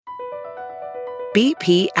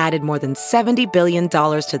BP added more than $70 billion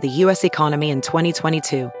to the U.S. economy in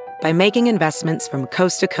 2022 by making investments from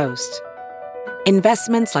coast to coast.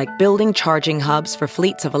 Investments like building charging hubs for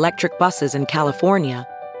fleets of electric buses in California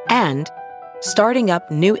and starting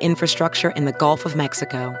up new infrastructure in the Gulf of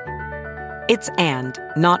Mexico. It's and,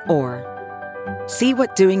 not or. See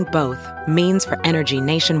what doing both means for energy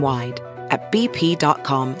nationwide at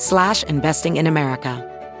bp.com/investing in America.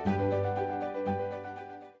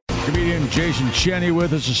 Comedian Jason Cheney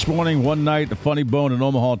with us this morning. One night, the Funny Bone in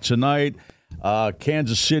Omaha tonight.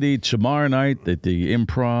 Kansas City tomorrow night at the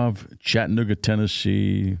Improv. Chattanooga,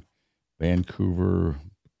 Tennessee. Vancouver,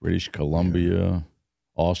 British Columbia.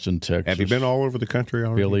 Austin, Texas. Have you been all over the country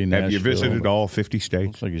already? Philly, Nashville. Have you visited all 50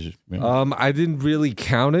 states? Like he's just, I didn't really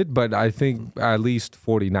count it, but I think at least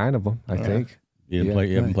 49 of them, I think. You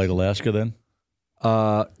haven't played Alaska then?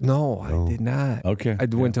 No, I did not. Okay. I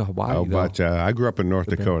went to Hawaii, Oh, but I grew up in North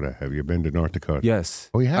Dakota. Have you been to North Dakota?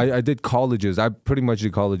 Yes. Oh, you have? I did colleges. I pretty much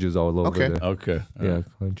did colleges all over Okay. the Okay.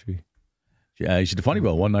 country. Yeah, he's the Funny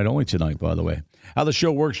Bone. One night only tonight, by the way. How the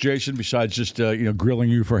show works, Jason, besides just grilling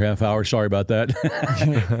you for a half hour. Sorry about that.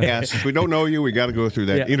 Yeah, since we don't know you, we got to go through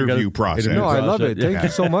that interview process. No, I love it. Thank Yeah. you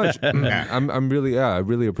so much. I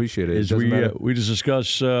really appreciate it. We just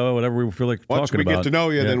discuss whatever we feel like Once talking we about. get to know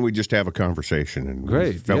you, then we just have a conversation. And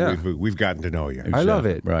Great, we've gotten to know you. I love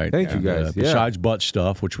it. Right. Thank you, guys. Besides butt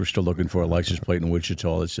stuff, which we're still looking for a license plate in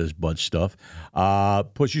Wichita that says butt stuff.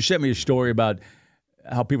 Plus, you sent me a story about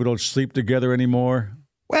how people don't sleep together anymore.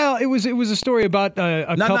 Well, it was a story about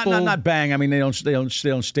a couple. Not bang. I mean, they don't sleep in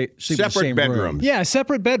the Separate same bedrooms. room. Yeah,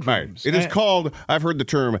 separate bedrooms. Right. It is called, I've heard the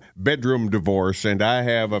term bedroom divorce, and I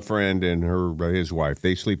have a friend and his wife.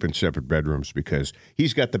 They sleep in separate bedrooms because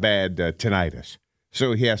he's got the bad tinnitus.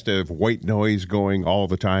 So he has to have white noise going all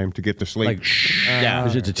the time to get to sleep. Like,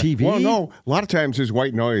 is it the TV? Well, no. A lot of times his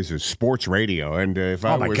white noise is sports radio, and if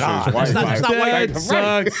I was God. his wife, That's not white. That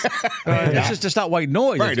sucks. It's just not white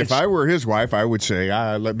noise. Right. If I were his wife, I would say,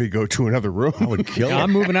 let me go to another room. I would kill him.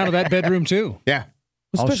 I'm moving out of that bedroom too. Yeah.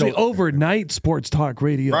 Especially overnight sports talk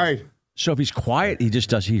radio. Right. So if he's quiet, he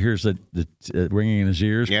hears the ringing in his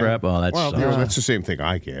ears. Yeah. Crap. Oh, that's that's the same thing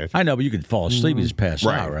I get. I know, but you could fall asleep. You just pass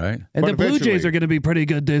out, right? And But the Blue eventually- Jays are going to be pretty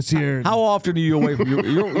good this year. How often are you away from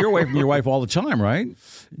you're away from your wife all the time, right?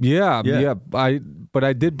 Yeah. But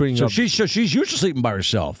I did bring So up. she's used to sleeping by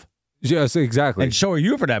herself, Yes, exactly. and so are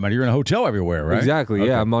you for that matter. You're in a hotel everywhere, right? Exactly. Okay.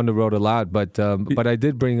 Yeah, I'm on the road a lot, but I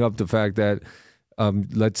did bring up the fact that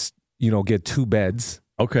let's get two beds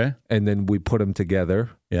Okay. and then we put them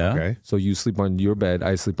together. Yeah. Okay. So you sleep on your bed,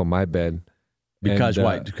 I sleep on my bed. Because And,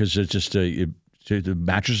 why? Because it's just the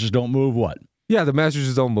mattresses don't move. What? Yeah, the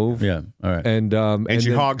mattresses don't move. Yeah. All right. And And she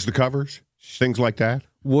then hogs the covers, things like that.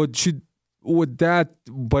 would that?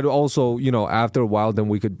 But also, after a while, then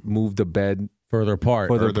we could move the bed further apart.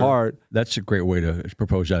 further apart, That's a great way to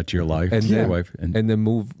propose that to your life, and your then wife, and and then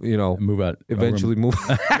move. move out. Eventually move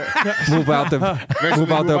out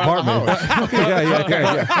the apartment.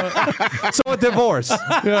 Yeah. So a divorce. Tom.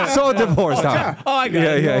 Oh, I got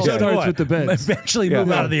it. Yeah. So Starts what? with the beds. Eventually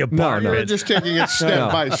move out of the apartment. You're just taking it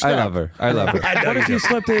step by step. I love her. What if you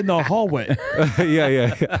slept in the hallway?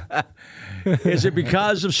 Yeah. Is it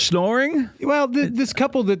because of snoring? Well, this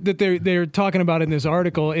couple that they're talking about in this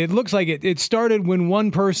article, it looks like it started when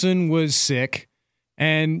one person was sick,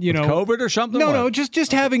 and COVID or something? No, What?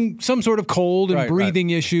 just having some sort of cold and Right, breathing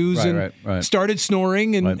issues, Right, and right. started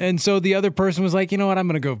snoring, and Right. and so the other person was like, you know what, I'm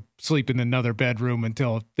going to go sleep in another bedroom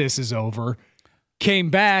until this is over. Came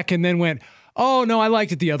back and then went, oh no, I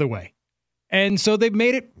liked it the other way, and so they've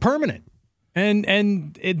made it permanent.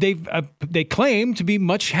 And they claim to be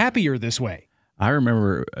much happier this way. I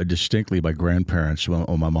remember distinctly my grandparents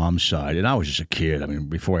on my mom's side, and I was just a kid. I mean,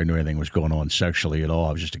 before I knew anything was going on sexually at all,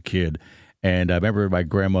 I was just a kid. And I remember my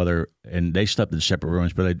grandmother, and they slept in separate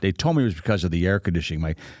rooms, but they told me it was because of the air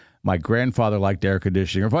conditioning. My grandfather liked air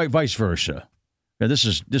conditioning, or vice versa. Now, this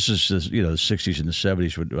is the 60s and the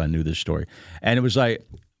 70s when I knew this story. And it was like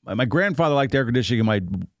my grandfather liked air conditioning, and my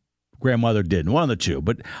grandmother didn't. One of the two.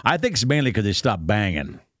 But I think it's mainly because they stopped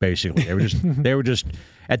banging. Basically, they were just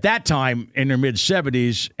at that time in their mid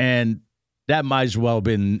 70s, and that might as well have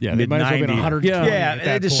been mid 90s. 120. Yeah,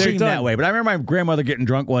 it just seemed that way. But I remember my grandmother getting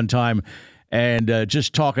drunk one time and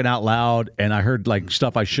just talking out loud, and I heard like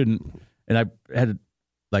stuff I shouldn't, and I had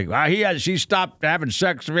like, she stopped having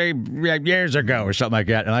sex with me years ago or something like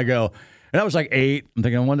that, and I go, And I was like 8. I'm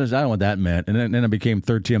thinking, I don't know what that meant. And then I became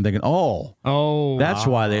 13. I'm thinking, that's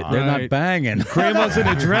why they're not banging. Grandma's in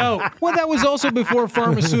a drought. Well, that was also before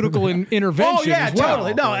pharmaceutical intervention. Oh yeah, as well.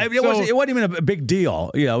 totally. No, I mean, it wasn't even a big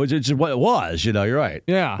deal. You know, it's just what it was. You know, you're right.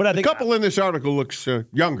 Yeah. But I The think couple in this article looks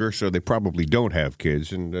younger, so they probably don't have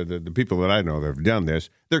kids. And the people that I know that have done this,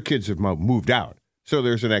 their kids have moved out, so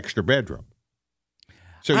there's an extra bedroom.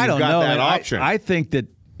 So I you've don't got know. that man. option. I think that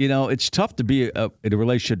it's tough to be in a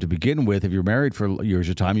relationship to begin with. If you're married for years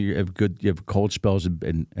of time, you have cold spells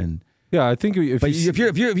and Yeah, I think But if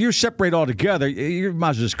you separate altogether, you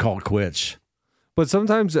might as well just call it quits. But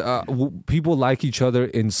sometimes people like each other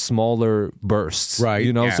in smaller bursts, Right.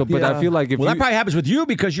 You know. Yeah. So, but I feel like if That probably happens with you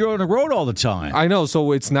because you're on the road all the time. I know,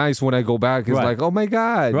 so it's nice when I go back. It's Right. like, oh my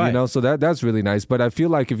God, Right. you know. So that's really nice. But I feel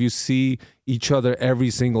like if you see each other every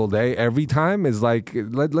single day, every time, is like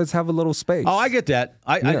let's have a little space. Oh, I get that.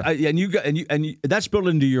 And that's built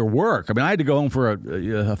into your work. I mean, I had to go home for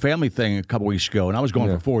a family thing a couple weeks ago, and I was going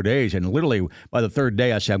for 4 days. And literally by the third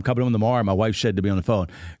day, I said, "I'm coming home tomorrow." My wife said to me on the phone,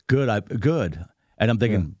 "Good." And I'm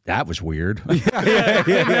thinking, that was weird.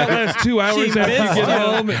 That last 2 hours after you get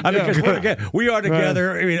home. I mean, because we are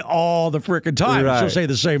together all the freaking time. Right. She'll say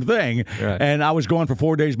the same thing. Right. And I was going for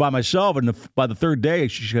 4 days by myself. And by the third day,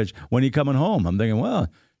 she goes, "When are you coming home?" I'm thinking, well,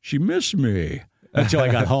 she missed me until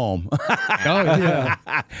I got home.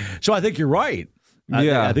 So I think you're right.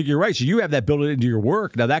 I think you're right. So you have that built into your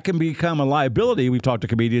work. Now, that can become a liability. We've talked to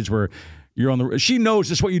comedians where you're on the. She knows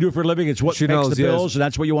this is what you do for a living. It's what She pays knows, the bills, and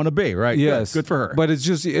that's what you want to be, right? Yes, Good for her. But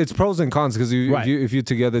it's pros and cons because Right. if you're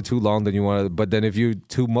together too long, then you want to. But then if you're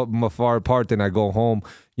too far apart, then I go home.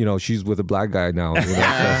 You know, she's with a black guy now. You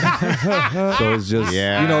know, so it's just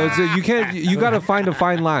you got to find a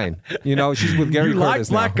fine line. You know, she's with Gary you like Curtis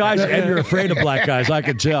black now. guys and you're afraid of black guys. I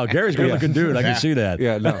can tell. Gary's a good-looking dude. I can see that.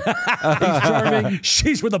 Yeah, no, He's charming.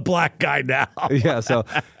 She's with a black guy now. yeah. So.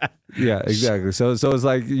 Yeah, exactly. So it's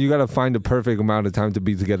like you got to find the perfect amount of time to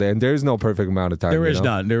be together, and there is no perfect amount of time. There is you know?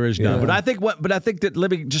 none. There is none. But I think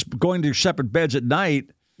that just going to separate beds at night.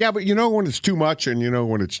 Yeah, but you know when it's too much and you know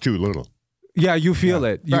when it's too little. Yeah, you feel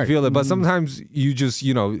it. You Right. feel it. But sometimes you just,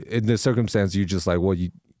 in the circumstance, you just like, well,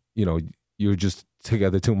 you're just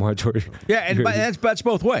together too much. Or But that's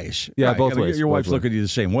both ways. Yeah, Right. both I mean, ways, Your both wife's ways. looking at you the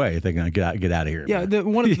same way, thinking, get out of here. Yeah,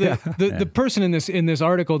 the person in this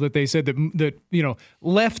article that they said that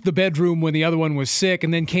left the bedroom when the other one was sick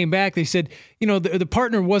and then came back. They said the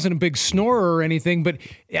partner wasn't a big snorer or anything, but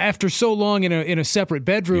after so long in a separate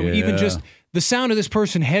bedroom, even just the sound of this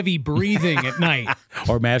person heavy breathing at night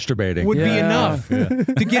Or masturbating. would be enough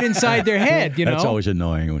to get inside their head. That's always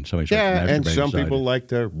annoying when somebody starts masturbating. And some inside. people like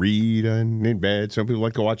to read in bed. Some people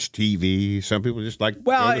like to watch TV. Some people just like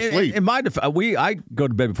Well, go to sleep. in my I go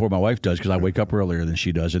to bed before my wife does because I wake up earlier than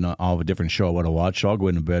she does, and I'll have a different show I want to watch. So I'll go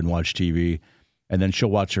into bed and watch TV, and then she'll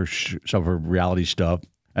watch some of her reality stuff.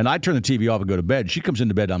 And I turn the TV off and go to bed. She comes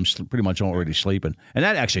into bed, I'm pretty much already sleeping, and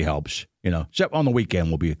that actually helps. Except on the weekend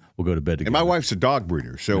we'll go to bed together. And my wife's a dog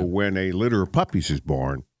breeder, so when a litter of puppies is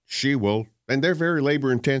born, she will, and they're very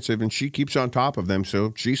labor intensive, and she keeps on top of them,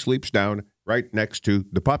 so she sleeps down right next to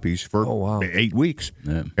the puppies for 8 weeks.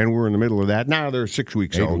 Yeah. And we're in the middle of that. Now they're 6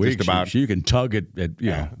 weeks 8 old, weeks, just about. you can tug it at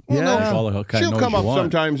Well, no, all the kind she'll of come noise up you want.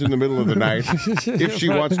 sometimes in the middle of the night if she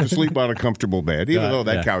wants to sleep on a comfortable bed, even though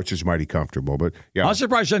that couch is mighty comfortable. But yeah, I'm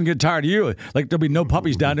surprised she doesn't get tired of you. Like there'll be no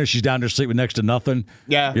puppies down there. She's down there sleeping next to nothing.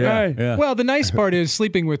 yeah. Right. Yeah. Well, the nice part is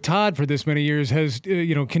sleeping with Todd for this many years has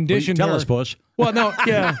conditioned Tell her. us, Puss. Well, no,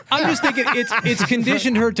 I'm just thinking it's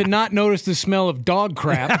conditioned her to not notice the smell of dog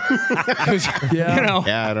crap. 'Cause, Yeah,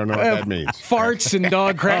 I don't know what that means. farts and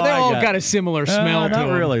dog crap, Oh, they I all got got a similar smell to Not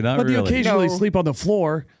them. really. Not But you really. occasionally No. sleep on the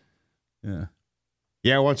floor. Yeah.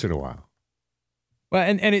 Yeah, once in a while. Well,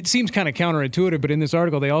 and it seems kind of counterintuitive, but in this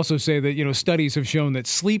article, they also say that, studies have shown that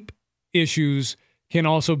sleep issues can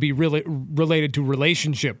also be really related to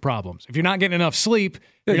relationship problems. If you're not getting enough sleep,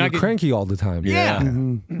 you're not getting cranky all the time. Yeah.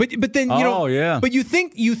 But then, but you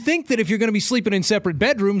think that if you're going to be sleeping in separate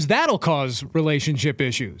bedrooms, that'll cause relationship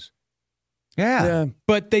issues. Yeah.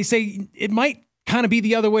 But they say it might kind of be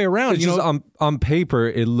the other way around. It's just on paper,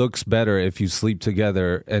 it looks better if you sleep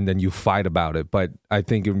together and then you fight about it. But I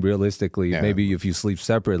think realistically, maybe if you sleep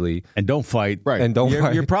separately And don't fight. Right. and don't You're,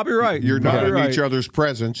 fight, you're probably right. You're not in right. each other's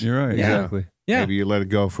presence. You're right. exactly. Yeah. Maybe you let it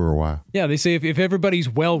go for a while. Yeah, they say if everybody's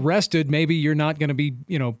well rested, maybe you're not going to be,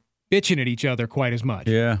 bitching at each other quite as much.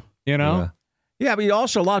 Yeah. You know? Yeah, I mean,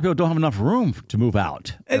 also a lot of people don't have enough room to move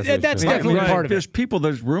out. That's definitely part of There's it. people.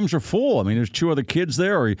 There's rooms are full. I mean, there's 2 other kids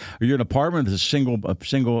there, or you're in an apartment. It's a single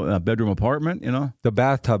bedroom apartment. You know. The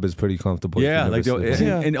bathtub is pretty comfortable. Yeah, if like you've never seen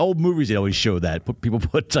it. in old movies, they always show that. People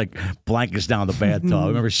put like blankets down the bathtub. I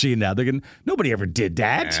remember seeing that. Thinking nobody ever did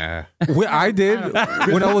that. I did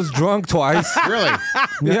when I was drunk twice. Really?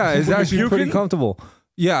 Yeah, it's actually puking? pretty comfortable.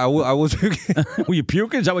 Yeah, I was puking. Were you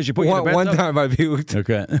puking? Is that what you put in the One bathtub? time I puked.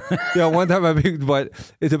 Okay. Yeah, one time I puked, but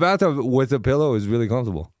it's a bathtub with a pillow is really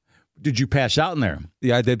comfortable. Did you pass out in there?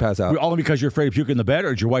 Yeah, I did pass out. Only because you're afraid of puking in the bed, or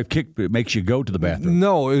did your wife makes you go to the bathroom?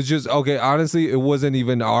 No, it was just okay. Honestly, it wasn't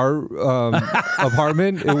even our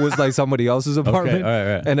apartment. It was like somebody else's apartment, all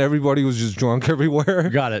right. and everybody was just drunk everywhere.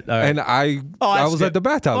 Got it. All right. And I that's was at the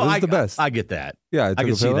bathtub. Oh, It was the best. I get that. Yeah, I took can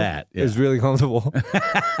a see pillow. that. Yeah. It's really comfortable.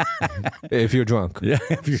 If you're drunk. Yeah,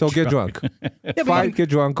 if you're So get drunk. Fight, get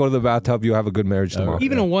drunk, go to the bathtub. You have a good marriage tomorrow.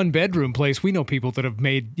 Even a 1-bedroom place, we know people that have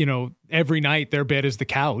made, every night their bed is the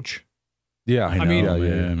couch. Yeah, I know, mean-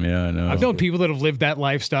 yeah, I know. I've known people that have lived that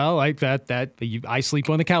lifestyle like that. I sleep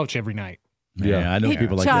on the couch every night. Yeah, I know Hey,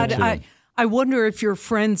 people like Todd, that too. I wonder if your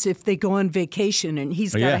friends, if they go on vacation and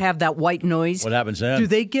he's got to yeah. have that white noise, What happens then? do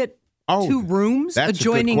they get Oh, 2 rooms, That's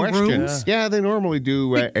adjoining a good question. rooms? Yeah, they normally do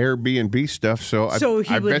Airbnb stuff, so he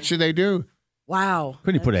I would- bet you they do. Wow.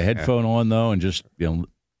 Couldn't you put a headphone on though and just turn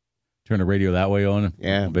the radio that way on?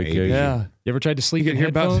 Yeah, on vacation. maybe. Yeah. You ever tried to sleep You in can hear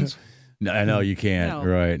about headphones? No, I know you can't.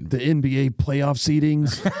 No. Right. The NBA playoff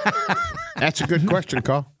seedings. That's a good question,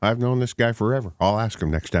 Carl. I've known this guy forever. I'll ask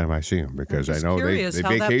him next time I see him because I just know they curious how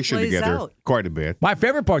that vacation plays together out. quite a bit. My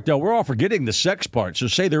favorite part though, we're all forgetting the sex part. So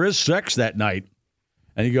say there is sex that night,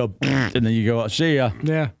 and you go, and then you go, see ya.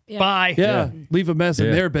 Yeah. Bye. Yeah. Leave a mess in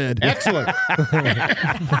Yeah. their bed. Excellent.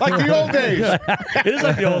 Like the old days. It is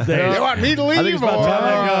like the old days. You want me to leave? I think it's about time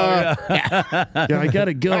I go. Yeah, I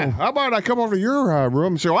gotta go. How about I come over to your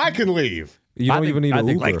room so I can leave? You don't even need I an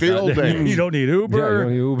think Uber. like the old days. You don't need Uber. Yeah, you don't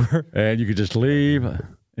need Uber. And you could just leave, and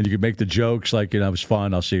you could make the jokes like, it was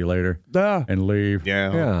fun. I'll see you later, Ah. and leave.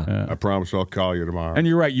 Yeah. I promise I'll call you tomorrow. And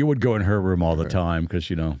you're right. You would go in her room all the time because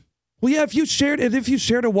Well, yeah, if you shared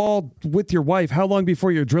a wall with your wife, how long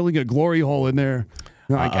before you're drilling a glory hole in there?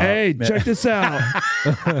 You're like, hey, check this out.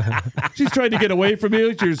 She's trying to get away from you.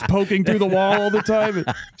 You're just poking through the wall all the time.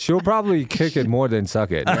 She'll probably kick it more than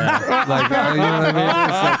suck it. Like, you know what I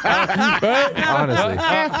mean? It's like, honestly,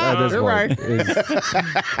 at this point,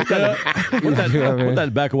 Put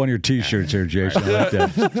that back on one of your T-shirts here, Jason. I like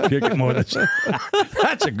that. Kick it more than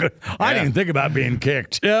that's a good. I didn't even think about being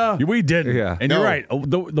kicked. Yeah. We didn't. Yeah. And No. you're right.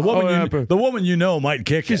 The woman you know might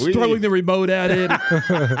kick She's it. throwing the remote at it.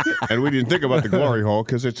 And we didn't think about the glory hole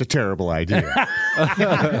because it's a terrible idea.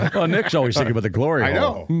 Well, Nick's always thinking about the glory I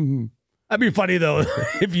hole. know. That'd be funny though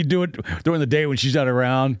if you do it during the day when she's not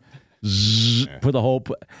around. Zzz, put the whole,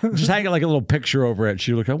 just hang it like a little picture over it.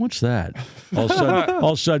 She look, oh, what's that? All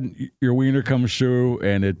of a sudden, your wiener comes through,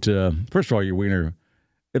 and it. First of all, your wiener.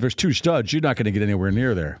 If there's 2 studs, you're not going to get anywhere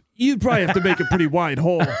near there. You'd probably have to make a pretty wide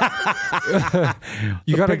hole.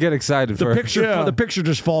 you got to get excited The first. picture, Yeah. the picture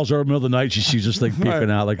just falls over in the middle of the night. She sees this thing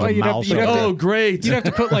peeping out like a you'd have- mouse. you'd have out to- there. Oh, great. You'd have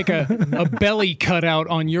to put like a belly cutout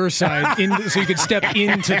on your side so you could step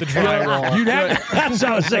into the drywall. You'd have, that's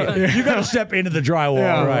what I was saying. You got to step into the drywall,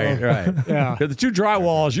 Yeah. right? Yeah. The 2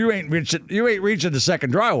 drywalls, you ain't reaching the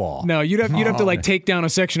second drywall. No, you'd have to like take down a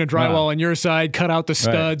section of drywall on your side, cut out the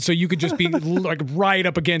stud, so you could just be like right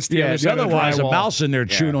up against the other side otherwise of the a drywall. mouse in there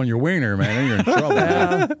chewing on your wiener, man. Then you're in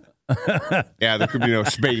trouble. Yeah, there could be no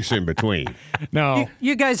space in between. No,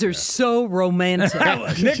 You guys are so romantic.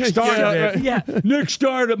 Nick started it. Yeah. Nick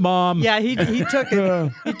started, Mom. Yeah, he took it. He took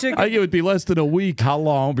I it. think it would be less than a week. How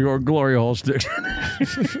long before glory hole sticks?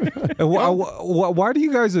 And why do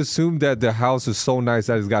you guys assume that the house is so nice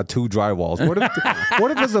that it's got 2 drywalls?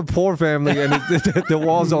 What if it's a poor family and the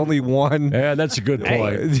wall's only one? Yeah, that's a good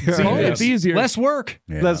point. See, it's easier. less work.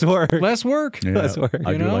 Yeah. Let's work. Less work. Yeah. That's work.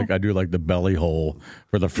 I You do know? like the belly hole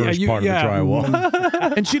for the first you- part of the yeah.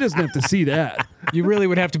 drywall. And she doesn't have to see that. You really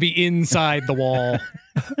would have to be inside the wall,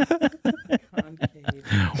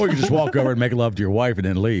 Or you just walk over and make love to your wife and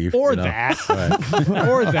then leave. or you know? that,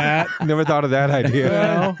 or that. Never thought of that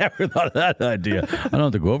idea. Never thought of that idea. I don't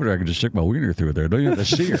have to go over there. I can just stick my wiener through there. Don't even have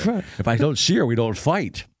to see her. If I don't see her, we don't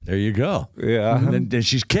fight. There you go. Yeah. And then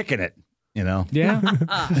she's kicking it. You know. Yeah,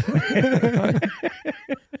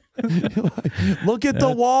 Look at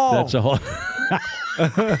the wall. That's a whole.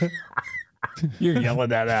 You're yelling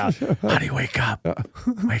that out. Honey, wake up.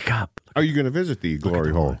 Wake up. Are you going to visit the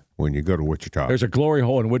glory hole when you go to Wichita? There's a glory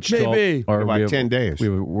hole in Wichita. Maybe. Or About we have- 10 days.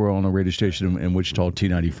 We're on a radio station in Wichita,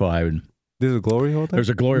 T95, and There's a glory hole there? There's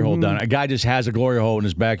a glory hole down. A guy just has a glory hole in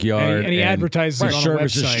his backyard. And he advertises it on a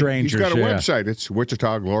services website. strangers. He's got a website. It's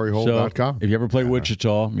WichitaGloryHole.com. So if you ever play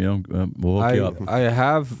Wichita, we'll hook you up. I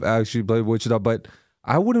have actually played Wichita, but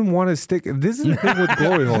I wouldn't want to stick. This is the thing with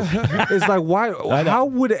glory holes. It's like, why? How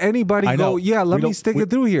would anybody go? Yeah, let me stick it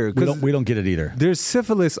through here. We don't get it either. There's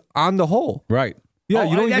syphilis on the hole. Right. Yeah,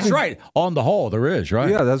 you don't. That's right. On the hole, there is, right?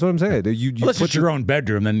 Yeah, that's what I'm saying. You Unless put it's your own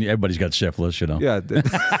bedroom, then everybody's got syphilis, Yeah.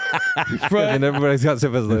 And everybody's got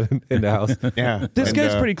syphilis in the house. Yeah. This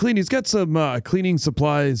guy's pretty clean. He's got some cleaning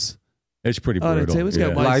supplies. It's pretty brutal. He's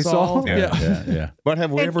got Lysol. Yeah. But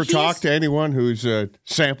have we ever talked to anyone who's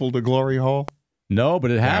sampled a glory hole? No,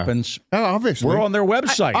 but it happens. Obviously. We're on their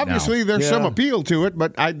website Obviously, now. there's some appeal to it,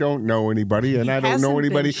 but I don't know anybody, and I don't know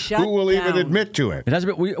anybody who will even admit to it. It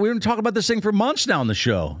hasn't been. We've been talking about this thing for months now on the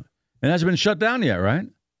show. It hasn't been shut down yet, right?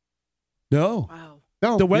 No. Wow.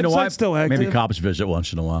 No. The website's still active. Maybe cops visit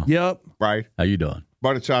once in a while. Yep. Right. How you doing?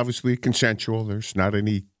 But it's obviously consensual. There's not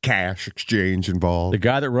any cash exchange involved. The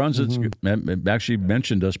guy that runs it actually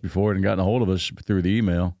mentioned us before and gotten a hold of us through the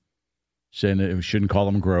email, saying that we shouldn't call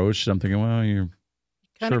them gross. I'm thinking, well, you're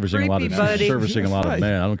Kinda servicing a lot of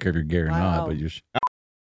men. I don't care if you're gay or not, but you're.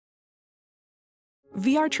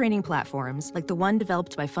 VR training platforms, like the one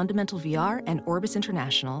developed by Fundamental VR and Orbis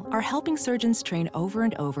International, are helping surgeons train over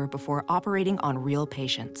and over before operating on real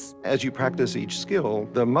patients. As you practice each skill,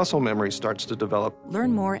 the muscle memory starts to develop.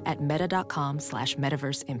 Learn more at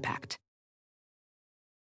meta.com/metaverse impact.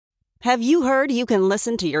 Have you heard you can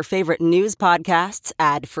listen to your favorite news podcasts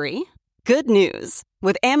ad-free? Good news.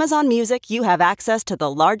 With Amazon Music, you have access to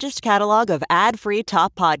the largest catalog of ad-free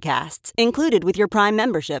top podcasts included with your Prime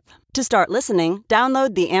membership. To start listening,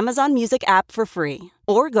 download the Amazon Music app for free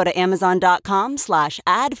or go to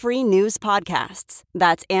amazon.com/ad-free news podcasts.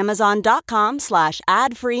 That's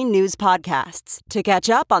amazon.com/ad-free news podcasts to catch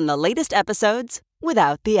up on the latest episodes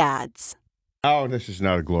without the ads. Oh, this is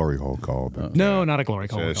not a glory hole call. But, no, not a glory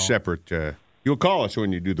hole. It's a separate. You'll call us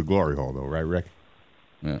when you do the glory hole, though, right, Rick?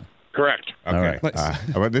 Yeah. Correct. Okay.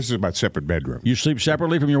 But this is about separate bedroom. You sleep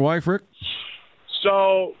separately from your wife, Rick?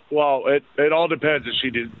 So, well, it all depends. If she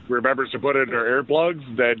remembers to put in her earplugs,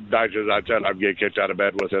 then I said I'm getting kicked out of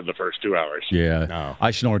bed within the first 2 hours. Yeah. No.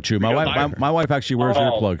 I snore too. My wife actually wears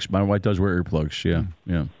earplugs. My wife does wear earplugs. Yeah.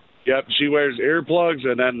 Yeah. Yep. She wears earplugs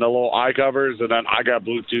and then the little eye covers, and then I got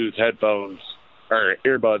Bluetooth headphones or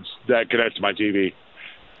earbuds that connect to my TV.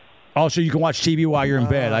 Oh, so you can watch TV while you're in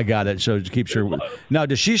bed. I got it. So it keeps her. Now,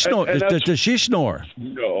 does she snore? Does she snore?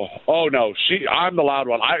 No. Oh no. I'm the loud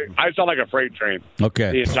one. I sound like a freight train.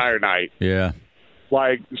 Okay. The entire night. Yeah.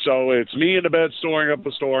 Like, so it's me in the bed snoring up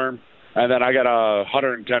a storm, and then I got a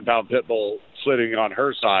 110-pound pit bull sitting on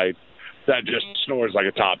her side that just snores like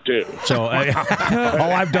a top two. So,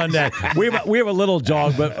 I've done that. We have a little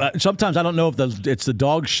dog, but sometimes I don't know if it's the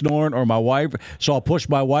dog snoring or my wife. So I'll push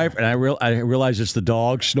my wife, and I realize it's the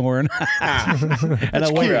dog snoring, and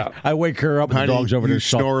I wake her up, and the dog's over there.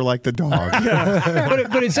 Snore like the dog.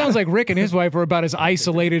 But it sounds like Rick and his wife are about as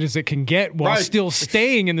isolated as it can get while still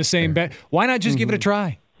staying in the same bed. Why not just give it a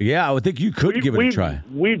try? Yeah, I would think you could give it a try.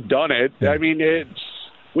 We've done it. Yeah. I mean,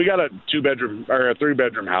 we got a 2-bedroom or a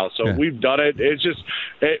 3-bedroom house, so we've done it. It's just,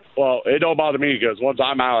 it don't bother me because once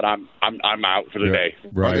I'm out, I'm out for the day.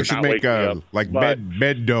 Right. They should make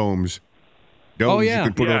bed domes. Domes you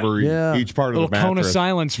can put over each part of the mattress. A little cone of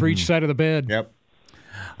silence for each side of the bed. Yep.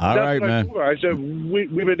 All right, man. I said we've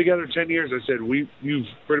been together 10 years. I said you've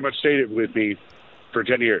pretty much stayed with me for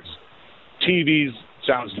 10 years. TV's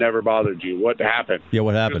sounds never bothered you. What happened? Yeah,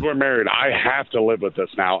 what happened? Because we're married. I have to live with this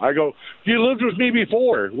now. I go, you lived with me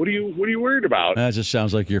before. What are you worried about? That just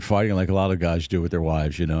sounds like you're fighting like a lot of guys do with their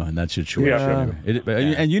wives, in that situation. Yeah.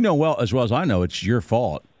 And you know as well as I know, it's your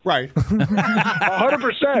fault. Right.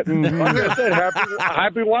 100%. Like I said,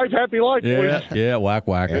 happy wife, happy life. Yeah, whack.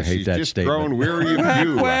 I hate that statement. Grown weary of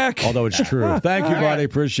you. Whack. Although it's true. Thank you, buddy.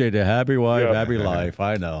 Appreciate it. Happy wife, happy life.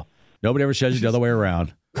 I know. Nobody ever says it the other way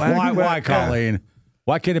around. Why, Colleen?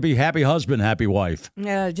 Why can't it be happy husband, happy wife?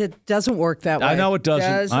 Yeah, it doesn't work that way. I know it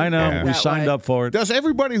doesn't. I know. We signed up for it. Does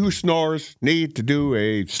everybody who snores need to do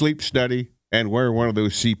a sleep study and wear one of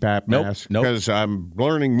those CPAP masks? Nope. Because I'm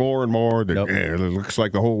learning more and more that it looks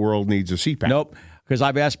like the whole world needs a CPAP. Nope. Because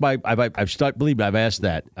I've asked I've asked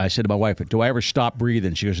that. I said to my wife, do I ever stop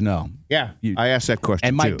breathing? She goes, no. Yeah, I asked that question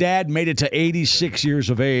And my dad made it to 86 years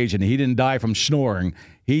of age, and he didn't die from snoring.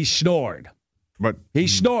 He snored. But he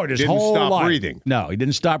snored his whole life. Didn't stop breathing. No, he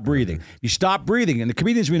didn't stop breathing. You stop breathing, and the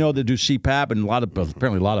comedians we know that do CPAP, and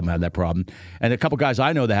apparently a lot of them had that problem. And a couple guys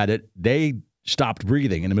I know that had it, they stopped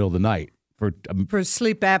breathing in the middle of the night for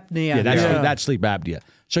sleep apnea. Yeah, that's sleep apnea.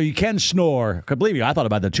 So you can snore. Believe me, I thought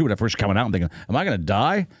about that too when I first coming out. I'm thinking, am I going to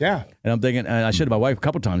die? Yeah. And I'm thinking, and I said to my wife a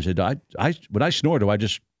couple times, I said, when I snore, I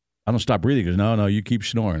don't stop breathing? Because no, you keep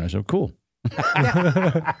snoring. I said, cool.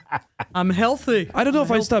 I'm healthy. I don't know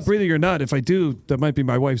if I stop breathing or not. If I do, that might be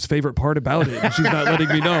my wife's favorite part about it. And she's not letting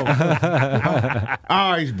me know.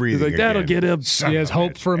 He's breathing. He's like, that'll again. get him. He has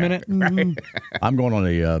hope for a minute. I'm going on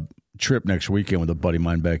a trip next weekend with a buddy of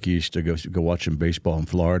mine back east to go watch some baseball in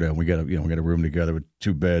Florida, and we got a room together with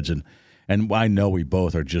 2 beds, and I know we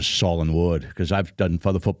both are just sawing wood because I've done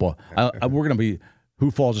for the football. We're going to be who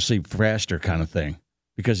falls asleep faster kind of thing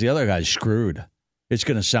because the other guy's screwed. It's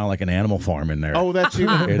going to sound like an animal farm in there. Oh, that's it.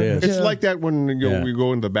 It is. It's like that when we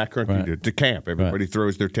go in the backcountry to camp. Everybody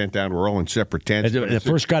throws their tent down. We're all in separate tents. The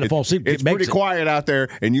first guy to fall asleep It's pretty quiet out there,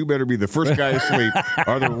 and you better be the first guy to sleep,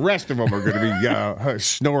 or the rest of them are going to be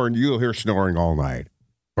snoring. You'll hear snoring all night.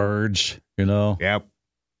 Birds, you know. Yep.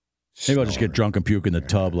 Maybe I'll just get drunk and puke in the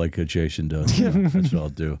tub like Jason does. That's what I'll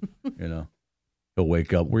do. You know. He'll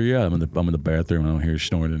wake up. Where you at? I'm in the bathroom. I don't hear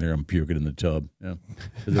snoring in there. I'm puking in the tub. Yeah,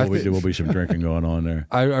 there will be some drinking going on there.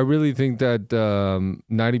 I really think that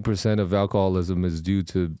 90% of alcoholism is due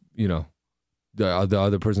to the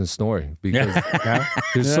other person snoring because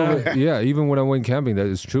there's even when I went camping, that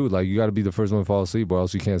is true. Like you got to be the first one to fall asleep, or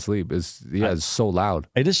else you can't sleep. It's so loud.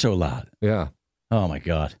 It is so loud. Yeah. Oh my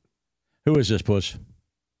God. Who is this, Puss?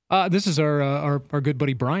 This is our good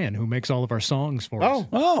buddy Brian, who makes all of our songs for us.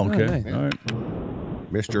 Oh, okay. Nice. All right.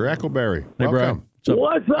 Mr. Eckleberry. Hey, Welcome. Brian.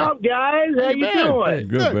 What's up, guys? How you doing?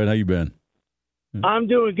 Good, man. How you been? I'm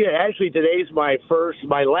doing good. Actually, today's my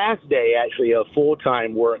last day, actually, of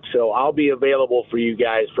full-time work, so I'll be available for you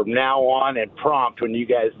guys from now on and prompt when you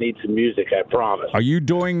guys need some music, I promise. Are you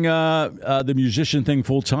doing the musician thing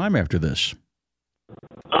full time after this?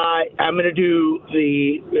 I'm going to do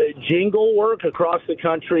the jingle work across the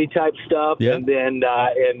country type stuff, and then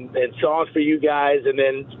and songs for you guys, and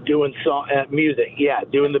then doing music. Yeah,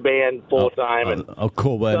 doing the band full time and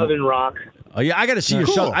cool, man. Southern rock. Oh yeah, I got to see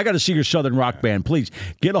your Southern rock band. Please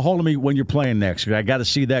get a hold of me when you're playing next. I got to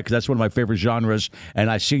see that because that's one of my favorite genres.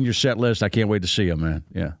 And I've seen your set list. I can't wait to see them, man.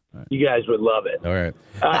 Yeah, you guys would love it. All right.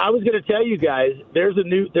 I was going to tell you guys there's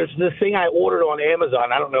this thing I ordered on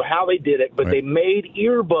Amazon. I don't know how they did it, but they made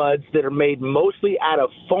earbuds that are made mostly out of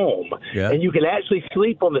foam, and you can actually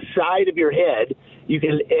sleep on the side of your head. You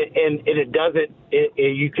can, and it doesn't.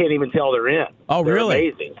 You can't even tell they're in. Oh, they're really?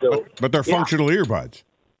 Amazing. So, but they're functional earbuds.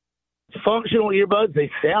 Functional earbuds.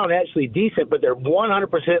 They sound actually decent, but they're 100%,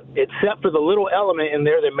 except for the little element in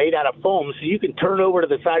there they're made out of foam, so you can turn over to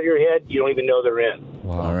the side of your head. You don't even know they're in.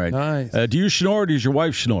 Wow. All right. Nice. Do you snore or does your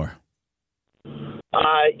wife snore?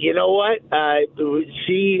 You know what?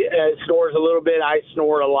 She snores a little bit. I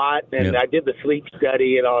snore a lot, and I did the sleep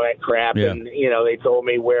study and all that crap. Yeah. And they told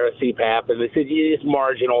me wear a CPAP, and they said it's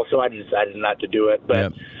marginal, so I decided not to do it.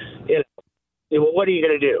 But what are you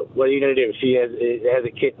going to do? What are you going to do? She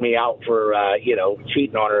hasn't kicked me out for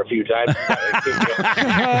cheating on her a few times.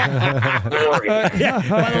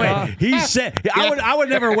 By the way, he said I would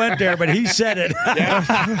never went there, but he said it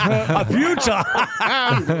a few times.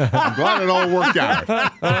 I'm glad it all worked out.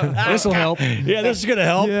 This will help. Yeah, this is going to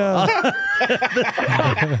help. Yeah.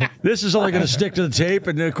 This is only going to stick to the tape,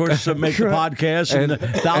 and of course, make the podcast, and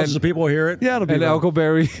thousands of people hear it. Yeah, it'll be and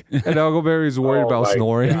Huckleberry is worried about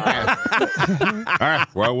snoring. All right.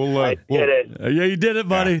 Well, we'll get it. Yeah, you did it,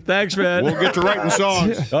 buddy. Thanks, man. We'll get to writing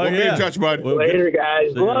songs. We'll be in touch, bud. Later,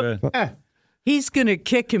 guys. Look. He's going to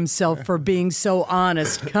kick himself for being so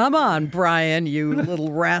honest. Come on, Brian, you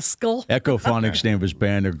little rascal. Echophonics, name of his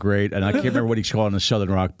band, are great, and I can't remember what he's calling a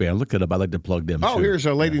Southern rock band. Look it up. I'd like to plug them. Oh, too. here's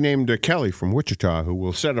a lady named Kelly from Wichita who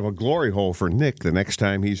will set up a glory hole for Nick the next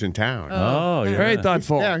time he's in town. Oh, yeah. Very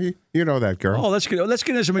thoughtful. Yeah, you know that girl. Oh, let's get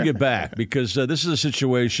this when we get back because this is a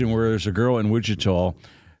situation where there's a girl in Wichita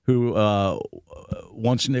who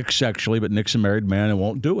wants Nick sexually, but Nick's a married man and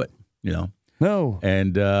won't do it. No.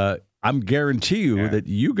 And I'm guarantee you that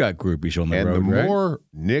you got groupies on the road, and the right? more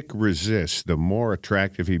Nick resists, the more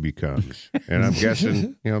attractive he becomes. And I'm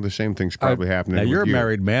guessing, the same thing's probably happening. Now, you're with a you.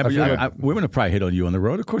 married man, but women have probably hit on you on the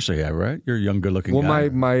road. Of course they have, right? You're a young, good-looking guy.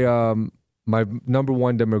 Well, my number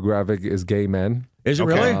one demographic is gay men. Is it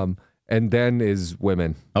really? And then is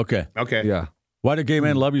women. Okay. Yeah. Why do gay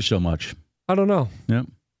men love you so much? I don't know. Yeah.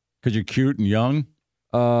 Because you're cute and young?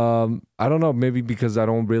 I don't know. Maybe because I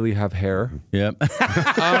don't really have hair. Yep.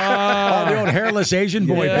 The old hairless Asian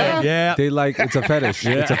boy band. Yeah. They it's a fetish.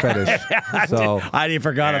 It's a fetish. So I didn't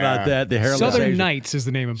forgot about that. The hairless Southern Asian. Nights is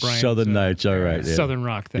the name of Brian. Southern Nights. All right. Yeah. Southern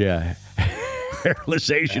rock thing. Yeah.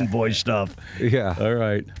 Hairless Asian boy stuff. Yeah. All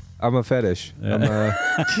right. I'm a fetish. I'm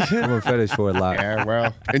a fetish for a lot. Yeah,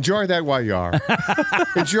 well, enjoy that while you are.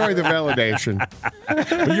 Enjoy the validation.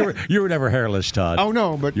 But you were never hairless, Todd. Oh,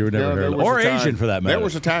 no, but you were never hairless. Or Asian, for that matter. There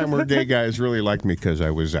was a time where gay guys really liked me because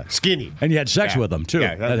I was skinny. And you had sex with them, too.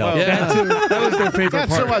 Yeah, that helped. That was their favorite Not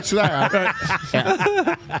part. so much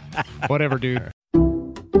that. Whatever, dude.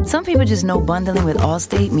 Some people just know bundling with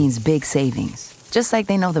Allstate means big savings. Just like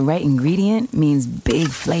they know the right ingredient means big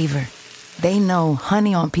flavor. They know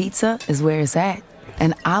honey on pizza is where it's at.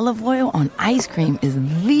 And olive oil on ice cream is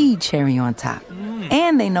the cherry on top.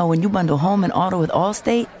 And they know when you bundle home and auto with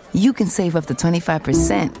Allstate, you can save up to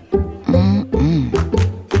 25%.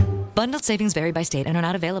 Bundled savings vary by state and are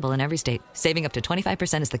not available in every state. Saving up to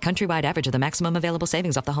 25% is the countrywide average of the maximum available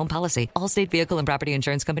savings off the home policy. Allstate Vehicle and Property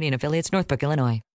Insurance Company and Affiliates, Northbrook, Illinois.